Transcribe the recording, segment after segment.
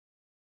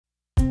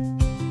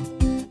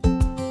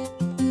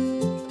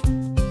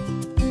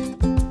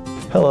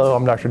Hello,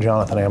 I'm Dr.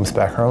 Jonathan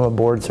Amspacher. I'm a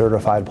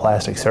board-certified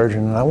plastic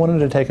surgeon, and I wanted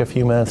to take a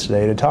few minutes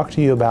today to talk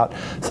to you about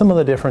some of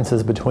the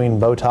differences between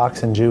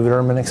Botox and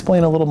Juvederm and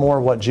explain a little more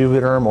what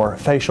Juvederm or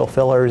facial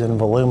fillers and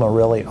Voluma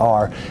really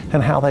are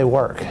and how they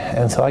work.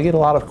 And so I get a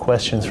lot of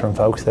questions from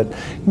folks that,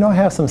 I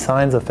have some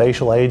signs of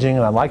facial aging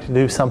and I'd like to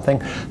do something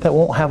that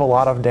won't have a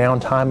lot of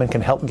downtime and can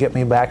help get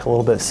me back a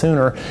little bit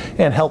sooner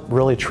and help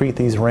really treat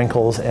these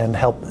wrinkles and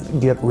help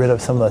get rid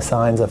of some of the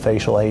signs of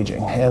facial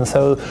aging. And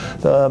so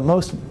the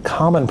most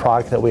common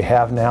product that we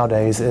have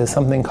nowadays is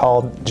something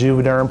called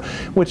Juvederm,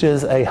 which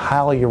is a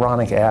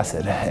hyaluronic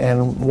acid.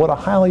 And what a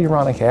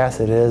hyaluronic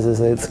acid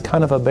is it's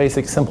kind of a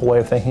basic, simple way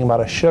of thinking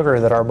about a sugar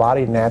that our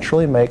body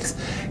naturally makes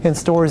and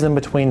stores in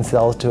between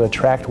cells to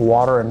attract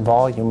water and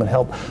volume and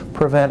help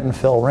prevent and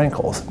fill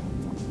wrinkles.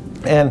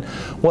 And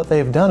what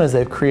they've done is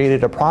they've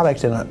created a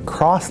product and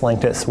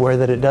cross-linked it so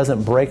that it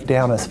doesn't break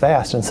down as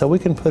fast. And so we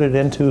can put it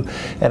into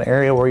an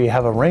area where you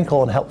have a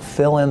wrinkle and help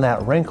fill in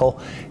that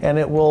wrinkle, and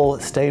it will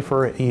stay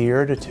for a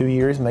year to 2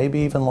 years, maybe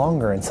even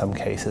longer in some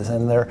cases.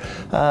 And they're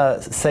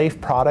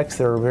safe products.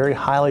 They're very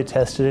highly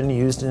tested and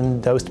used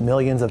and dosed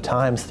millions of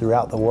times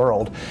throughout the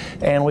world.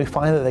 And we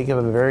find that they give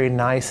a very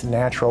nice,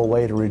 natural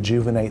way to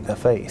rejuvenate the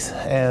face.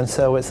 And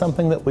so it's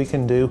something that we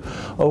can do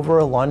over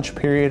a lunch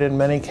period. In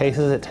many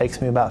cases, it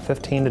takes me about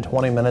 15 to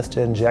 20 minutes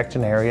to inject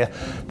an area.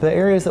 The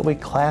areas that we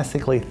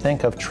classically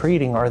think of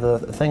treating are the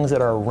things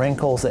that are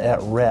wrinkles at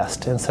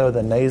rest. And so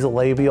the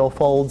nasolabial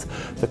folds,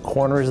 the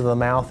corners of the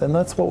mouth, and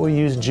that's what we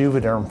use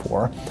Juvederm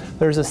for.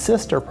 There's a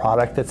sister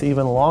product that's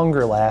even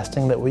longer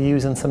lasting that we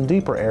use in some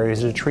deeper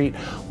areas to treat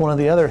one of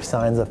the other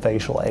signs of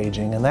facial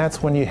aging. And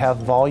that's when you have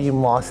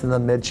volume loss in the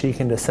mid-cheek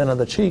and descent of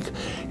the cheek.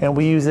 And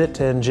we use it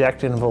to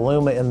inject in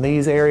Voluma in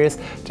these areas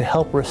to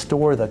help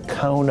restore the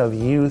cone of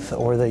youth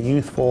or the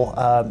youthful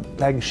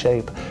egg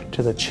shape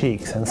to the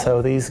cheeks. And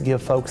so these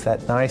give folks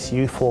that nice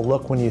youthful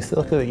look. When you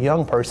look at a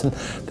young person,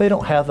 they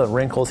don't have the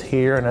wrinkles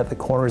here and at the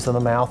corners of the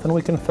mouth, and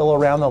we can fill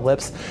around the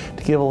lips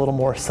to give a little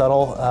more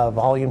subtle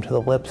volume to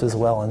the lips as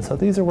well. And so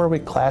these are where we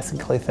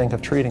classically think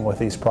of treating with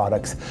these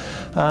products.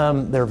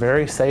 They're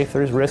very safe.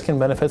 There's risk and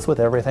benefits with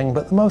everything,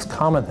 but the most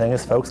common thing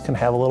is folks can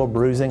have a little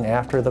bruising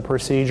after the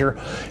procedure.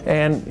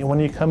 And when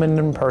you come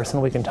in person,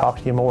 we can talk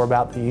to you more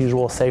about the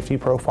usual safety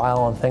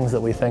profile and things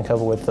that we think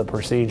of with the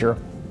procedure.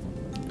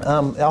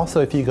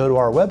 Also, if you go to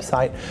our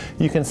website,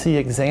 you can see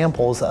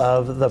examples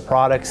of the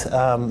products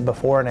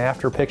before and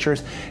after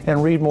pictures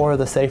and read more of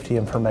the safety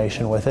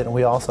information with it. And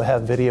we also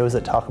have videos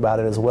that talk about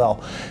it as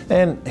well.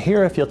 And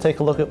here, if you'll take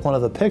a look at one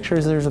of the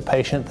pictures, there's a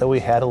patient that we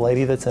had, a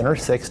lady that's in her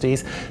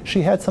 60s.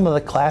 She had some of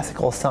the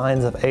classical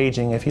signs of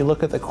aging. If you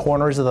look at the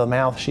corners of the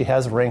mouth, she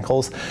has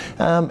wrinkles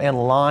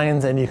and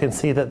lines, and you can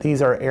see that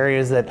these are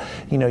areas that,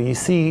 you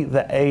see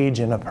the age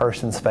in a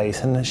person's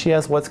face. And she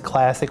has what's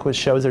classic, which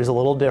shows there's a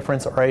little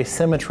difference or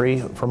asymmetry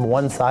from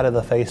one side of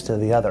the face to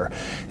the other.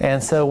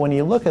 And so when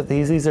you look at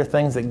these are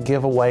things that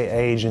give away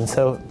age. And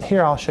so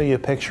here I'll show you a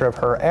picture of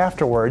her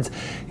afterwards,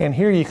 and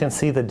here you can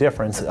see the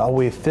difference.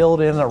 We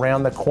filled in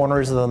around the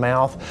corners of the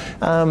mouth.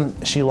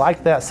 She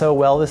liked that so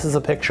well. This is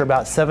a picture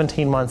about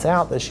 17 months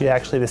out that she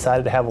actually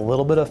decided to have a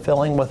little bit of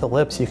filling with the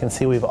lips. You can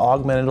see we've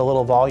augmented a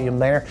little volume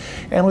there,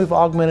 and we've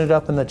augmented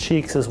up in the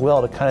cheeks as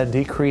well to kind of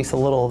decrease a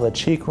little of the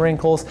cheek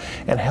wrinkles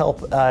and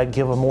help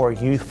give a more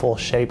youthful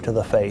shape to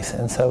the face.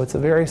 And so it's a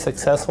very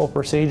successful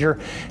procedure,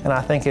 and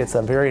I think it's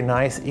a very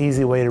nice,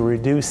 easy way to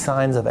reduce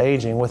signs of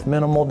aging with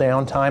minimal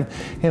downtime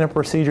in a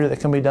procedure that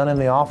can be done in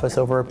the office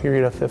over a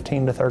period of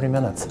 15 to 30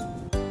 minutes.